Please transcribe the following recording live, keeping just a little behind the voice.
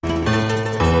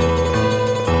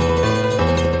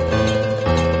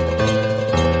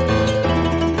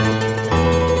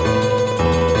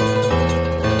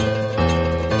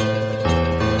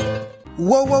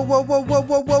Whoa.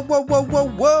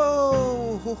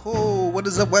 What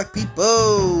is up, white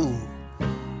people?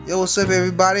 Yo, what's up,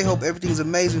 everybody? Hope everything's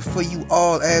amazing for you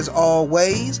all, as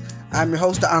always. I'm your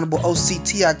host, the Honorable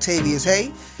OCT Octavius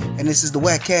Hay, and this is the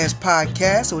Whackcast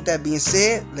Podcast. So with that being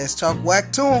said, let's talk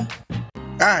whack to him.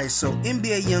 Alright, so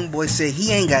NBA YoungBoy said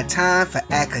he ain't got time for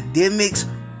academics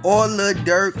or Lil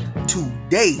Durk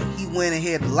today. He went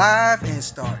ahead live and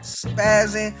started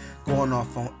spazzing, going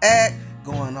off on Act,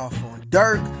 going off on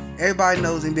Durk. Everybody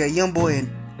knows NBA YoungBoy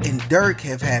and Durk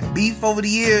have had beef over the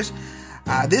years.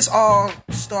 This all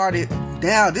started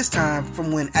now this time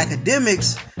from when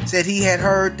Academics said he had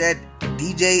heard that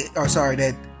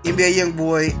that NBA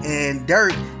YoungBoy and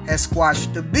Durk had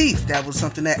squashed the beef. That was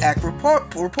something that Act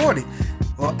reported.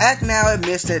 Well, Act now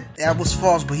admits that was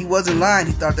false, but he wasn't lying.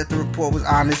 He thought that the report was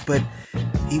honest, but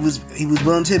he was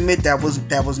willing to admit that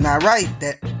was not right.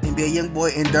 That NBA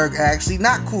YoungBoy and Durk are actually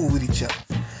not cool with each other.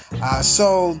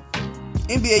 So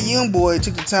NBA YoungBoy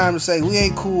took the time to say, we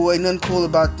ain't cool, ain't nothing cool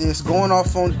about this, going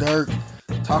off on Durk,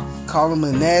 call him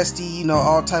a nasty,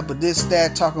 all type of this,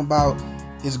 that, talking about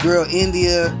his girl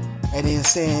India, and then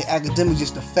saying Academic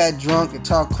just a fat drunk and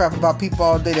talk crap about people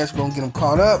all day. That's gonna get him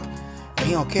caught up, and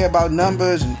he don't care about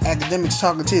numbers, and Academics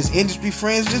talking to his industry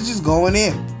friends, just going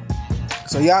in.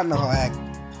 So y'all know how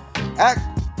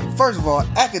first of all,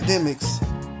 Academics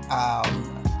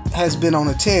has been on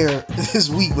a tear this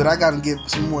week, but I gotta get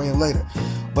some more in later.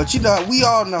 But we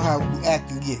all know how Act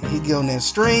can get. He get on that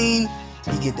stream,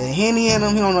 he get that Henny in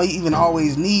him, he don't even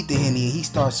always need the Henny, and he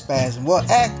starts spazzing. Well,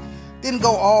 Act didn't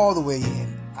go all the way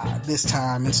in this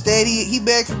time. Instead, he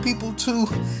begged for people to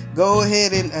go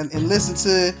ahead and listen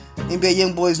to NBA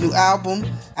YoungBoy's new album.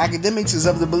 Academics is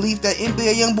of the belief that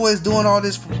NBA YoungBoy is doing all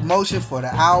this promotion for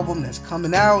the album that's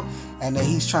coming out, and that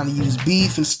he's trying to use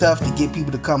beef and stuff to get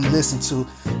people to come listen to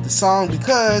the song,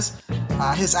 because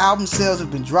his album sales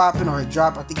have been dropping, or it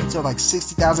dropped, I think he sold like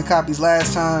 60,000 copies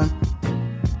last time,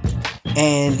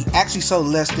 and he actually sold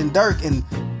less than Durk. And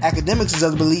Academics is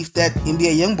of the belief that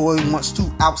NBA YoungBoy wants to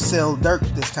outsell Durk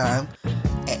this time,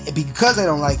 because they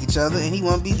don't like each other, and he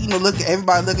want to be,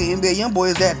 everybody look at NBA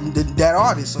YoungBoy as that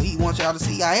artist, so he wants y'all to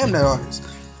see I am that artist.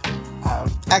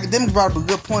 Academics brought up a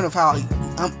good point of how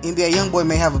NBA YoungBoy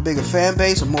may have a bigger fan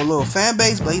base, or more loyal fan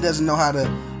base, but he doesn't know how to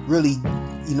really,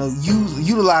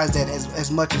 utilize that as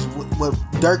much as what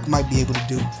Durk might be able to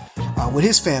do with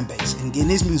his fan base and getting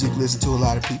his music listened to a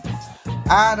lot of people.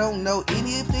 I don't know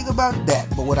anything about that,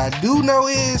 but what I do know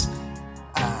is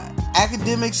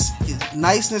Academics'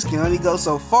 niceness can only go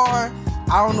so far.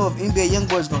 I don't know if NBA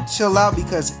YoungBoy is going to chill out,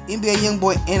 because NBA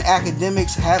YoungBoy and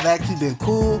Academics have actually been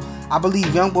cool. I believe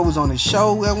YoungBoy was on his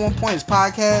show at one point, his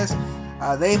podcast.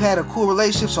 They've had a cool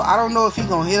relationship, so I don't know if he's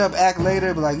going to hit up Act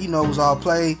later, but it was all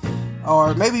play.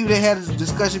 Or maybe they had a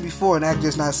discussion before and Act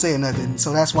just not saying nothing.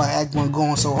 So that's why Act wasn't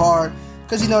going so hard,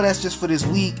 because that's just for this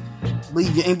week. I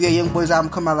believe your NBA YoungBoy's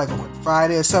album come out on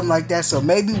Friday or something like that. So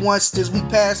maybe once this week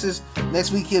passes,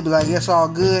 next week he'll be like, it's all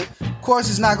good. Of course,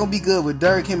 it's not going to be good with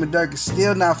Durk. Him and Durk is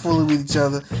still not fooling with each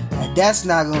other, and that's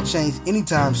not going to change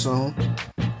anytime soon.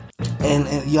 And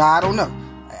I don't know.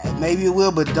 Maybe it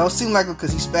will, but it don't seem like it,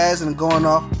 because he's spazzing and going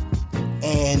off.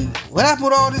 And what happened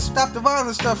with all this stop the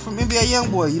violence stuff from NBA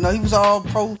YoungBoy? He was all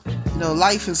pro,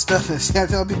 life and stuff, and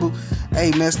telling people,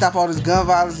 hey man, stop all this gun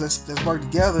violence, let's work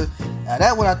together.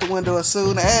 That went out the window as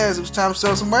soon as it was time to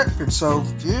sell some records. So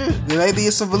there may be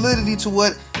some validity to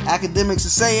what Academics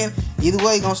is saying. Either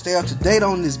way, gonna stay up to date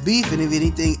on this beef, and if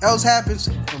anything else happens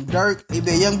from Durk,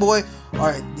 NBA YoungBoy,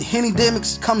 or Henny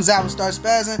Demics comes out and starts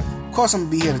spazzing, of course I'm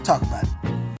gonna be here to talk about it.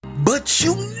 But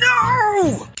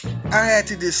I had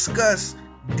to discuss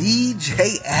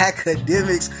DJ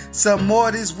Academics some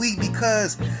more this week,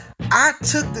 because I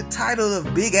took the title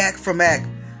of Big Act from Act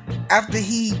after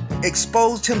he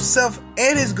exposed himself,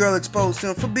 and his girl exposed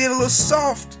him for being a little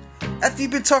soft. After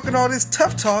he'd been talking all this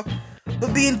tough talk,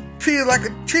 but being treated like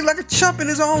a chump in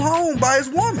his own home by his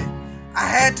woman. I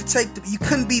had to take you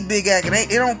couldn't be Big Act. I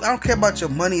don't care about your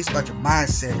money, it's about your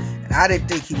mindset. And I didn't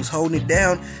think he was holding it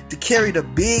down to carry the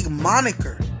big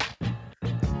moniker.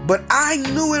 But I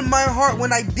knew in my heart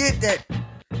when I did that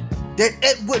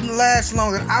it wouldn't last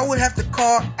long, and I would have to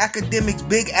call Academics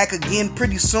Big Act again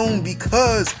pretty soon,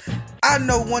 because I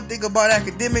know one thing about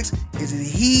Academics is that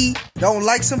he don't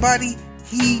like somebody,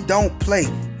 he don't play.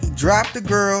 He dropped the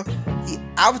girl.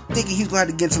 I was thinking he was going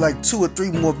to have to get into 2 or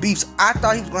 3 more beefs. I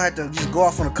thought he was going to have to just go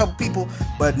off on a couple people,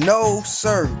 but no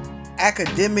sir.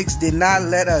 Academics did not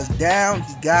let us down.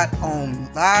 He got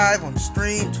on live, on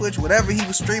stream, Twitch, whatever he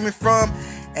was streaming from,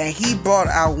 and he brought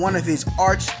out one of his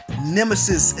arch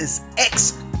nemesis, his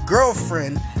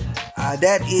ex-girlfriend,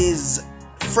 that is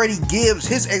Freddie Gibbs,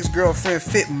 his ex-girlfriend,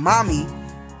 Fit Mommy,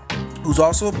 who's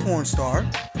also a porn star,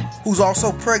 who's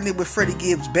also pregnant with Freddie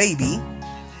Gibbs' baby.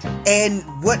 And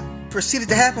what proceeded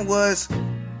to happen was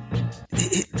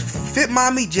Fit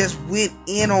Mommy just went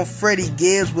in on Freddie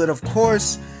Gibbs, but of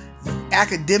course,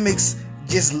 Academics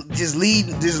just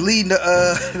leading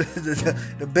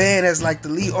the band as like the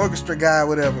lead orchestra guy or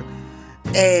whatever.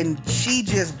 And she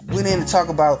just went in to talk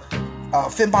about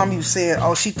Fit Mommy was saying,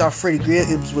 oh, she thought Freddie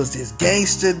Gibbs was this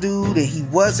gangster dude, and he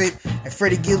wasn't. And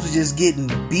Freddie Gibbs was just getting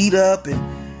beat up,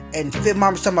 and Fit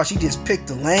Mommy was talking about she just picked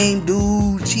a lame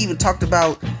dude. She even talked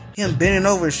about him bending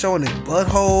over and showing his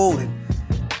butthole, and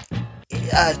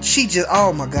she just,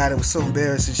 oh my God, it was so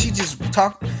embarrassing. She just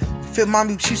talked, Fit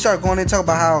Mommy, she started going in and talking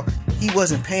about how he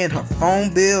wasn't paying her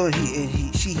phone bill, and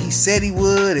he said he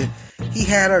would, and he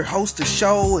had her host a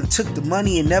show and took the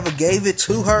money and never gave it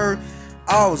to her.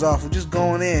 Oh, it was awful, just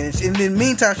going in. And in the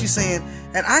meantime, she's saying,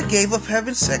 and I gave up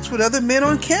having sex with other men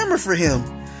on camera for him.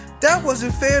 That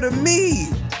wasn't fair to me.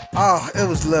 Oh, it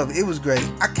was lovely. It was great.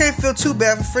 I can't feel too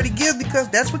bad for Freddie Gibbs because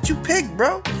that's what you picked,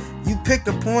 bro. You picked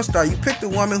a porn star. You picked a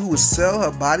woman who would sell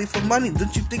her body for money.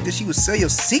 Didn't you think that she would sell your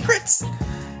secrets?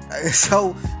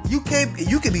 So you can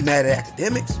be mad at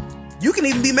Academics. You can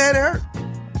even be mad at her.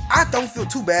 I don't feel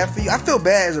too bad for you. I feel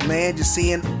bad as a man just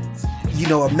seeing,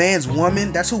 a man's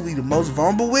woman. That's who we the most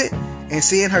vulnerable with, and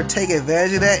seeing her take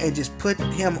advantage of that and just put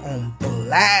him on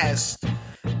blast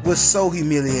was so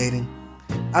humiliating.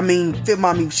 I mean, Fit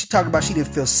Mommy, she talked about she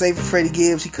didn't feel safe with Freddie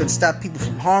Gibbs. She couldn't stop people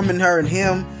from harming her and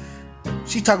him.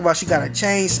 She talked about she got a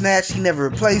chain snatched. He never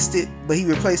replaced it, but he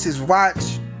replaced his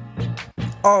watch.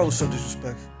 Oh, it was so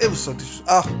disrespectful. It was so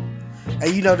disrespectful. Oh.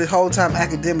 And the whole time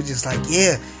Academic just like,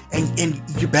 yeah, and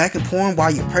you're back in porn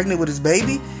while you're pregnant with his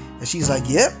baby? And she's like,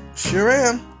 yep, sure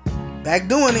am. Back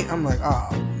doing it. I'm like,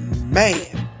 oh,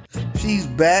 man. She's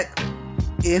back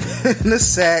in the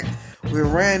sack with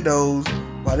randos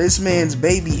while this man's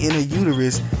baby in her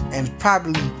uterus, and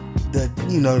probably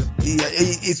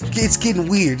it's getting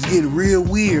weird. It's getting real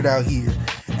weird out here.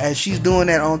 And she's doing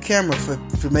that on camera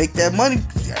to make that money.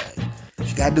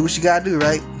 She gotta do what she gotta do,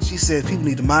 right? She said people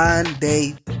need to mind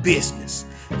their business.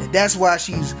 And that's why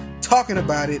she's talking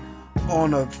about it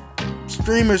on a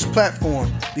streamer's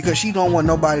platform, because she don't want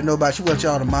nobody. She wants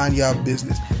y'all to mind y'all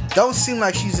business. Don't seem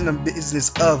like she's in the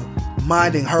business of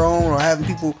minding her own or having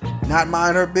people not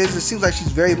mind her business. Seems like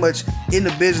she's very much in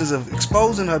the business of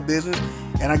exposing her business,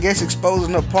 and I guess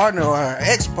exposing her partner or her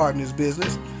ex-partner's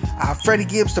business. Freddie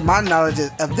Gibbs, to my knowledge,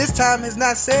 of this time has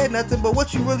not said nothing, but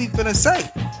what you really finna say?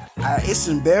 It's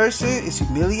embarrassing, it's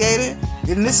humiliating,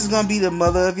 and this is gonna be the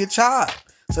mother of your child.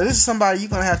 So this is somebody you're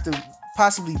gonna have to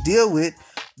possibly deal with.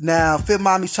 Now, Fit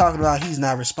Mommy's talking about he's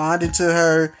not responding to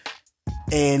her,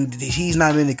 and he's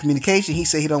not in the communication. He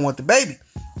said he don't want the baby.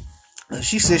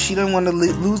 She said she didn't want to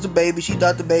lose the baby. She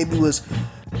thought the baby was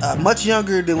much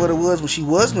younger than what it was when she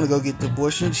was going to go get the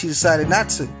abortion. She decided not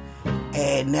to.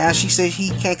 And now she says he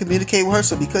can't communicate with her.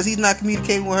 So because he's not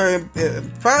communicating with her in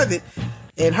private,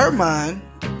 in her mind,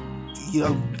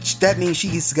 that means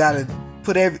she's got to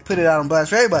put it out on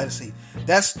blast for everybody to see.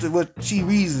 That's what she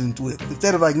reasoned with.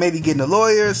 Instead of like maybe getting a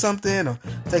lawyer or something or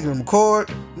taking them to court,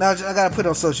 now I got to put it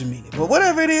on social media. But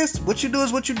whatever it is, what you do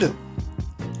is what you do.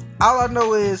 All I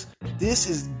know is this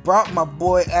has brought my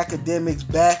boy Academics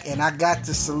back, and I got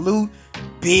to salute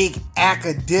Big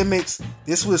Academics.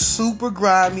 This was super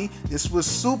grimy. This was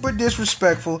super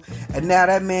disrespectful. And now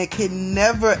that man can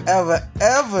never, ever,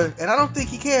 ever, and I don't think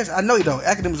he cares. I know he don't.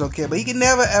 Academics don't care, but he can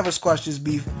never, ever squash this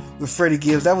beef with Freddie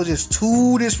Gibbs. That was just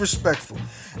too disrespectful.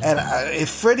 And if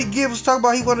Freddie Gibbs was talking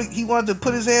about he wanted to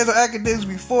put his hands on Academics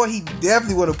before, he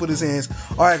definitely want to put his hands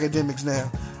on Academics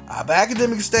now. But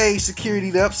Academics stayed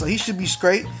securityed up, so he should be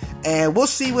straight. And we'll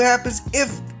see what happens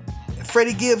if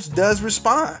Freddie Gibbs does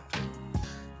respond.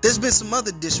 There's been some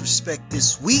other disrespect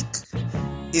this week.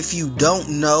 If you don't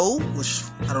know, which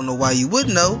I don't know why you would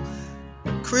know,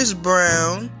 Chris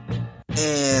Brown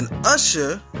and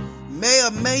Usher may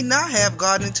or may not have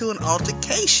gotten into an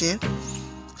altercation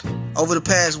over the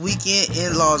past weekend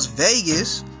in Las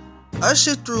Vegas.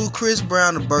 Usher threw Chris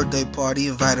Brown a birthday party,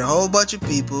 invited a whole bunch of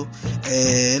people,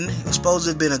 and it was supposed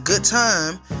to have been a good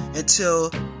time until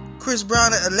Chris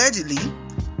Brown allegedly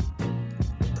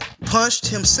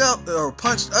punched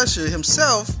Usher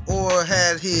himself, or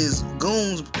had his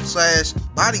goons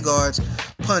 / bodyguards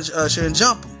punch Usher and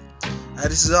jump him.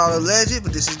 This is all alleged,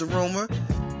 but this is the rumor.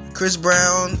 Chris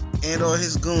Brown and or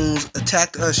his goons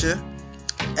attacked Usher,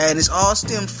 and it's all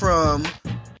stemmed from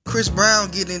Chris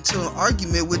Brown getting into an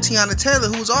argument with Teyana Taylor,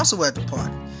 who was also at the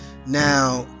party.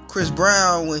 Now, Chris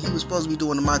Brown, when he was supposed to be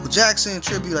doing the Michael Jackson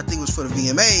tribute, I think it was for the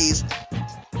VMAs,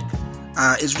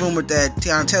 It's rumored that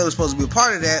Teyana Taylor was supposed to be a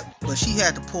part of that, but she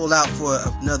had to pull out for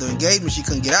another engagement she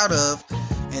couldn't get out of.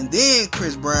 And then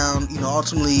Chris Brown,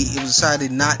 ultimately it was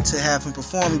decided not to have him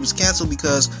perform. He was canceled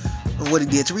because of what he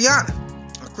did to Rihanna.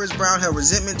 Chris Brown had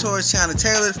resentment towards Teyana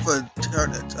Taylor for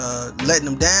letting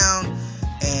him down,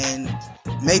 and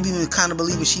maybe even kind of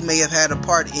believing she may have had a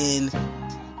part in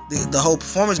the whole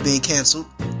performance being canceled,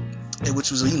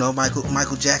 which was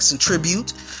Michael Jackson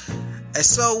tribute. And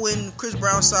so when Chris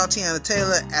Brown saw Teyana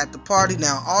Taylor at the party,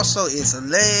 now also it's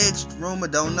alleged, rumor,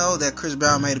 don't know, that Chris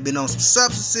Brown may have been on some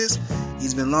substances.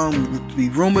 He's been known to be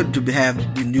rumored to have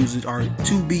been using or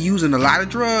to be using a lot of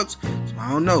drugs. So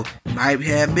I don't know. It might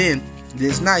have been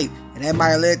this night, and that might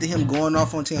have led to him going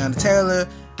off on Teyana Taylor.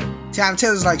 Teyana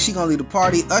Taylor's like, she gonna leave the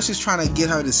party. Usher's trying to get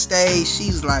her to stay.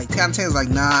 Teyana Taylor's like,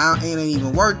 nah, ain't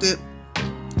even worth it.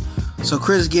 So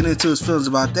Chris getting into his feelings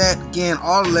about that. Again,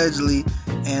 all allegedly.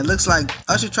 And it looks like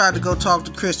Usher tried to go talk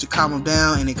to Chris to calm him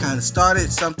down, and it kind of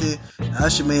started something.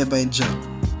 Usher may have been jumped.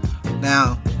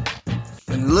 Now,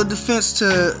 in a little defense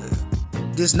to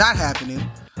this not happening,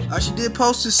 Usher did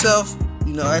post himself,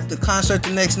 at the concert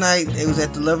the next night. It was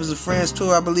at the Lovers and Friends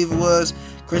tour, I believe it was.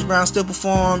 Chris Brown still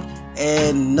performed,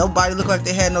 and nobody looked like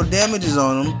they had no damages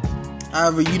on him.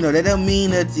 However, that don't mean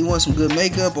that he wants some good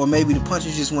makeup, or maybe the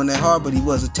punches just weren't that hard, but he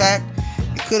was attacked.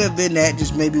 It could have been that,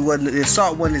 just maybe the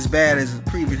assault wasn't as bad as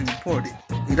previously reported.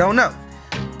 We don't know.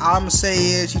 All I'm going to say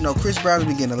is, Chris Brown's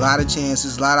been getting a lot of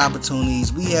chances, a lot of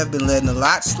opportunities. We have been letting a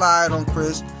lot slide on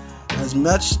Chris. As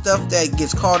much stuff that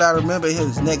gets called out and remembered,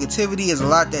 his negativity is a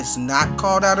lot that's not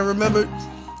called out and remembered.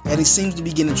 And he seems to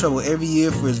be getting in trouble every year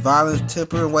for his violent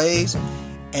temper and ways.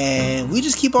 And we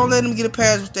just keep on letting him get a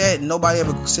pass with that. Nobody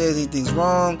ever says anything's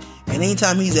wrong. And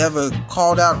anytime he's ever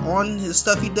called out on his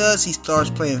stuff he does, he starts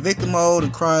playing victim mode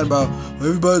and crying about,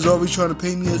 everybody's always trying to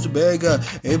paint me as the bad guy.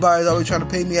 Everybody's always trying to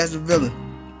paint me as the villain.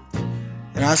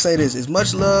 And I say this, as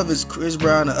much love as Chris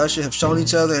Brown and Usher have shown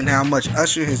each other, and how much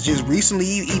Usher has just recently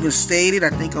even stated, I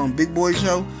think on Big Boy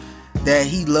Show, that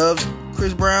he loves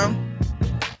Chris Brown,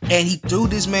 and he threw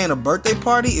this man a birthday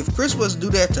party. If Chris was to do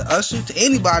that to Usher, to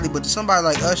anybody, but to somebody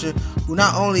like Usher, who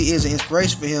not only is an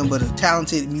inspiration for him, but a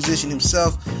talented musician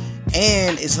himself,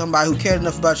 and is somebody who cared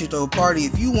enough about you to throw a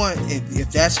party,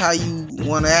 if that's how you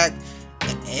want to act,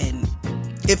 and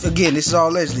if, again, this is all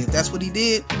allegedly, if that's what he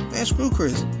did, man, screw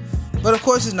Chris. But of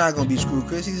course it's not going to be screw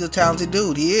Chris. He's a talented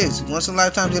dude. He is. Once in a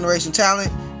lifetime generation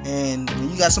talent. And when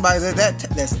you got somebody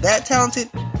that's that talented,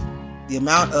 the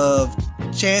amount of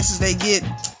chances they get,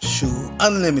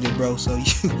 unlimited, bro. So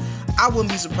I wouldn't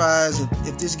be surprised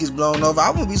if this gets blown over. I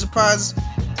wouldn't be surprised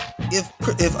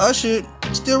if Usher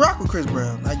still rock with Chris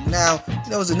Brown. Like now,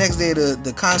 it was the next day of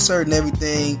the concert and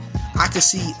everything. I could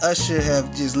see Usher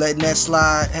have just letting it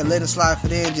slide for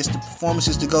them, just the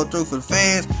performances to go through for the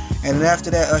fans. And then after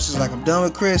that, Usher's like, I'm done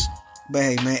with Chris. But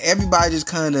hey, man, everybody just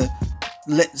kind of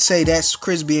say that's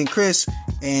Chris being Chris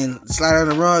and slide on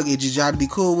the rug and just try to be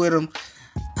cool with him.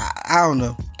 I don't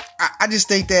know. I just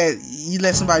think that you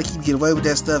let somebody keep getting away with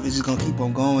that stuff, it's just going to keep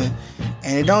on going.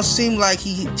 And it don't seem like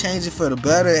he changed it for the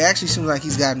better. It actually seems like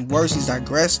he's gotten worse. He's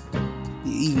digressed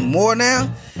even more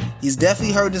now. He's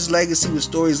definitely hurt his legacy with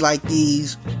stories like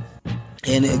these.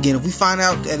 And again, if we find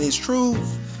out that it's true,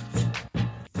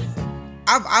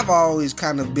 I've always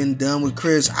kind of been done with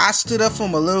Chris. I stood up for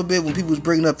him a little bit when people was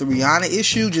bringing up the Rihanna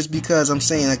issue, just because I'm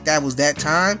saying like that was that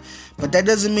time. But that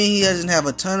doesn't mean he doesn't have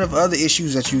a ton of other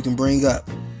issues that you can bring up.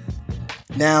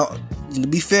 Now, to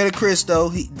be fair to Chris,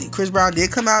 though, Chris Brown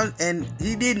did come out and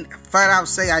he didn't flat out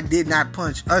say I did not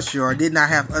punch Usher or did not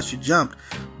have Usher jumped.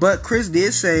 But Chris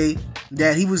did say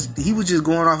that he was just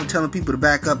going off and telling people to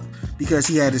back up because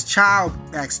he had his child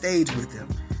backstage with him.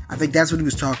 I think that's what he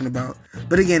was talking about.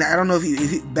 But again, I don't know if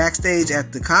he backstage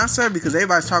at the concert, because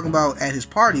everybody's talking about at his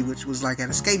party, which was like at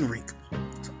a skating rink.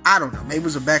 So I don't know. Maybe it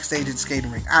was a backstage at the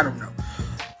skating rink. I don't know.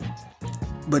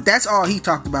 But that's all he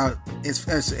talked about.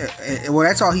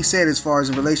 That's all he said as far as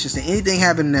in relation to anything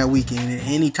happening that weekend and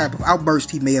any type of outburst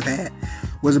he may have had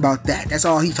was about that. That's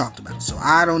all he talked about. So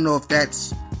I don't know if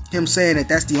that's him saying that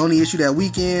that's the only issue that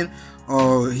weekend,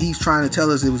 or he's trying to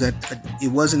tell us it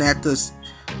wasn't at the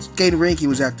skating rink, it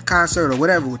was at the concert or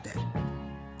whatever with that.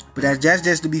 But that's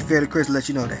just to be fair to Chris, to let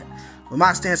you know that. But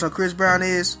my stance on Chris Brown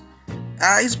is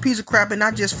he's a piece of crap, and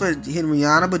not just for hitting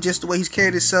Rihanna, but just the way he's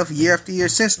carried himself year after year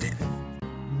since then.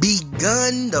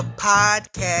 Begun the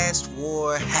podcast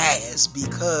war has,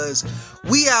 because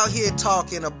we out here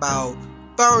talking about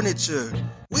furniture,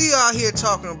 we out here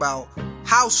talking about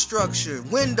house structure,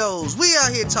 windows, we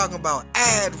out here talking about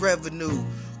ad revenue,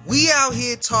 we out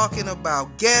here talking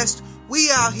about guests, we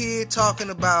out here talking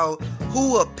about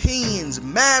who opinions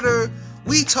matter,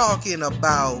 We talking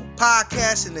about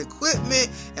podcasting equipment,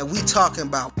 and we talking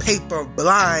about paper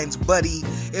blinds, buddy.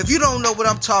 If you don't know what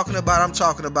I'm talking about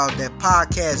that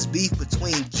podcast beef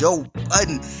between Joe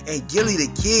Budden and Gillie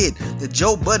the Kid. The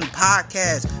Joe Budden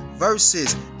podcast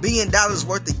versus $1 billion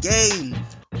worth of game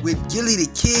with Gillie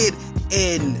the Kid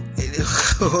and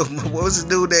what was his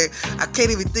dude there? I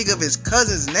can't even think of his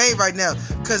cousin's name right now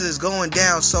because it's going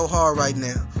down so hard right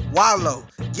now. Wallow,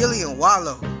 Gillie and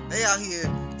Wallow, they out here.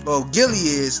 Well, Gillie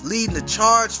is leading the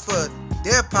charge for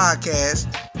their podcast.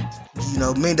 You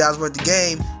know, $1 million worth of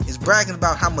game, is bragging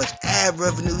about how much ad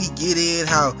revenue he get in,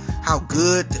 how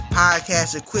good the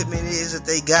podcast equipment is that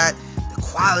they got, the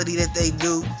quality that they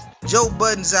do. Joe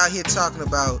Budden's out here talking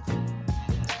about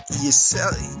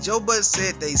Joe Budden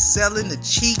said they selling the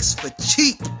cheeks for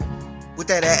cheap with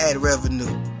that ad revenue.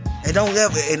 And don't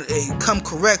ever and come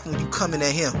correct when you coming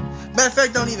at him. Matter of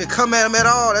fact, don't even come at him at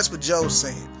all. That's what Joe's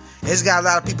saying. And it's got a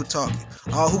lot of people talking.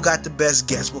 Oh, who got the best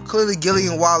guests? Well, clearly Gillie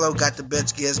and Wallow got the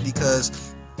best guests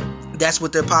because that's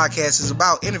what their podcast is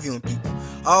about, interviewing people.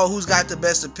 Oh, who's got the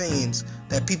best opinions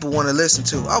that people want to listen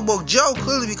to? Oh, well, Joe,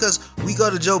 clearly, because we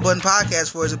go to Joe Budden podcast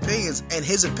for his opinions, and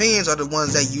his opinions are the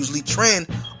ones that usually trend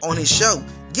on his show.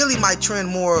 Gillie might trend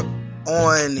more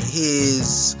on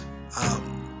his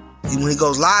when he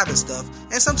goes live and stuff,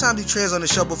 and sometimes he trends on the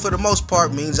show, but for the most part,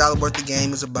 $1 million worth of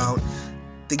game is about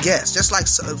the guest. Just like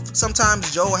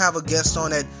sometimes Joe will have a guest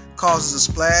on that causes a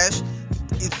splash.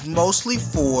 It's mostly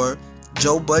for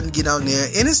Joe Budden get on there,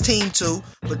 and his team too,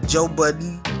 but Joe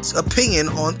Budden's opinion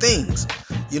on things,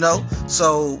 you know?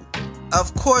 So,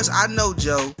 of course, I know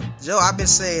Joe. Joe, I've been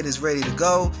saying, is ready to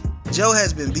go. Joe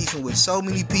has been beefing with so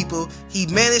many people. He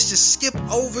managed to skip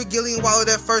over Gillie and Wallow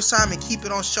that first time and keep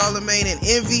it on Charlemagne and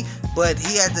Envy, but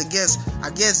he had to I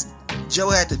guess Joe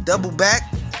had to double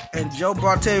back, and Joe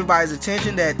brought to everybody's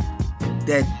attention that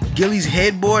Gillie's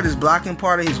headboard is blocking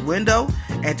part of his window.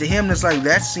 And to him, it's like,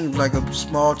 that seems like a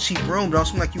small, cheap room. Don't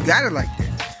seem like you got it like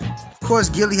that. Of course,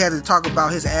 Gillie had to talk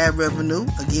about his ad revenue,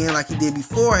 again, like he did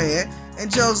beforehand. And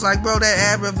Joe's like, bro, that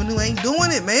ad revenue ain't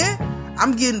doing it, man.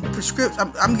 I'm getting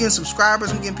I'm getting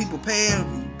subscribers. I'm getting people paying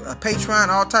Patreon,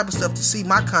 all type of stuff to see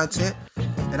my content.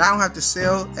 And I don't have to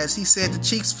sell, as he said, the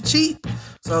cheeks for cheap.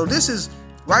 So this is,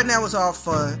 right now it's all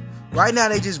fun. Right now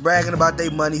they just bragging about their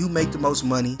money, who make the most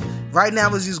money. Right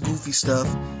now it's just goofy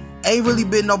stuff. Ain't really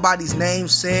been nobody's name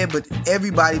said, but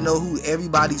everybody know who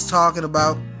everybody's talking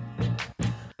about.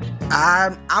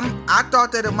 I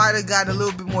thought that it might have gotten a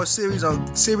little bit more serious on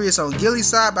Gillie's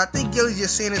side, but I think Gillie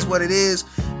just saying it's what it is.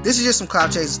 This is just some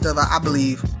clout chasing stuff, I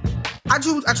believe. I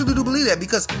truly do believe that,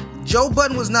 because Joe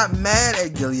Budden was not mad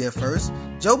at Gillie at first.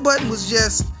 Joe Budden was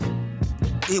just,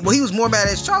 he was more mad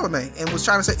at Charlemagne and was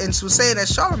saying that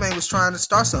Charlemagne was trying to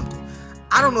start something.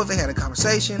 I don't know if they had a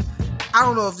conversation. I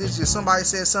don't know if this is just somebody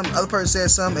said something, other person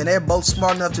said something, and they're both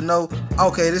smart enough to know,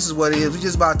 okay, this is what it is. We're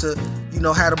just about to,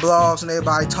 have the blogs and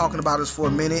everybody talking about us for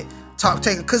a minute.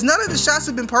 Because none of the shots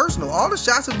have been personal. All the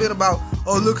shots have been about,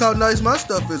 oh, look how nice my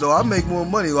stuff is. Oh, I make more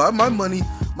money. Or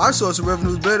my source of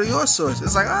revenue is better than your source.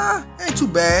 It's like, ain't too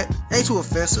bad. Ain't too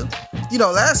offensive.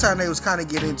 Last time they was kind of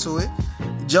getting into it,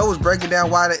 Joe was breaking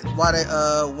down why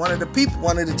one of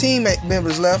the team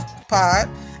members left pod,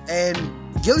 and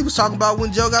Gillie was talking about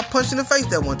when Joe got punched in the face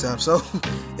that one time. So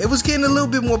it was getting a little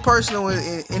bit more personal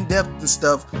and in depth and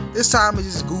stuff. This time it's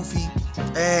just goofy.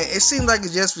 And it seemed like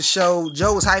it's just for show.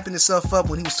 Joe was hyping himself up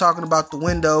when he was talking about the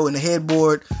window and the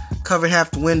headboard covering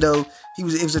half the window. It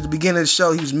was at the beginning of the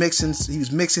show. He was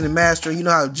mixing and mastering. You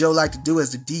know how Joe liked to do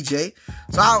as the DJ.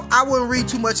 So I wouldn't read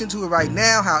too much into it right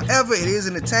now. However, it is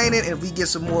entertaining, and if we get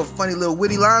some more funny little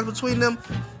witty lines between them,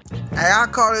 I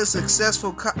call it a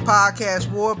successful podcast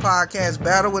war, podcast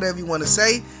battle, whatever you want to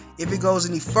say. If it goes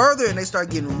any further and they start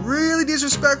getting really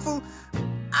disrespectful,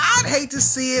 I'd hate to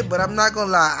see it, but I'm not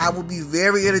gonna lie, I would be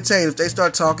very entertained if they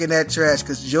start talking that trash,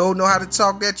 because Joe know how to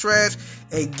talk that trash,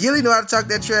 and Gillie know how to talk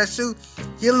that trash too.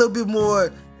 He a little bit more,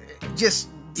 just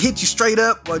hit you straight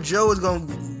up, while Joe is gonna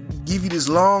give you this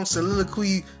long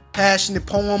soliloquy, passionate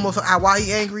poem of why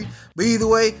he angry. But either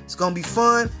way, it's gonna be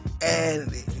fun,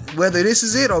 and whether this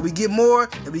is it or we get more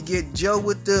and we get Joe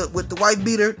with the white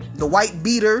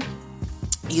beater,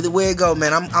 either way it go,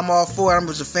 man, I'm all for it. I'm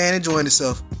just a fan enjoying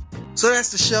myself. So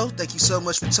that's the show. Thank you so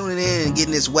much for tuning in and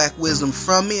getting this whack wisdom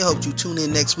from me. I hope you tune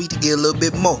in next week to get a little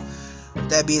bit more. With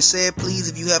that being said, please,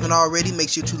 if you haven't already, make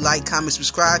sure to like, comment,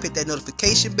 subscribe, hit that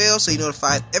notification bell so you're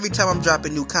notified every time I'm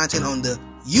dropping new content on the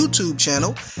YouTube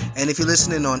channel. And if you're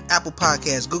listening on Apple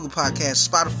Podcasts, Google Podcasts,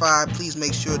 Spotify, please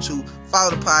make sure to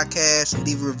follow the podcast and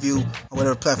leave a review on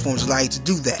whatever platforms allow you to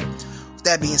do that. With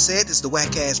that being said, this is the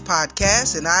Whack Ass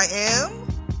Podcast, and I am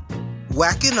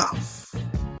whacking off.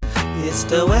 It's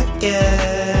the Wackcast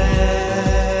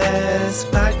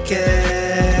Podcast.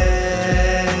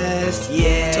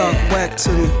 Yeah. Talk whack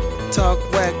to me. Talk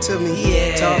whack to me.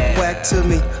 Yeah. Talk whack to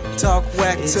me. Talk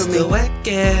whack to me. It's the Wackcast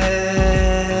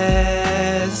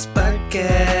Podcast.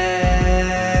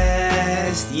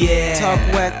 Yeah. Talk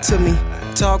whack to me.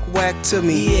 Talk whack to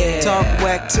me. Yeah. Talk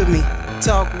whack to me.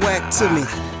 Talk whack to me.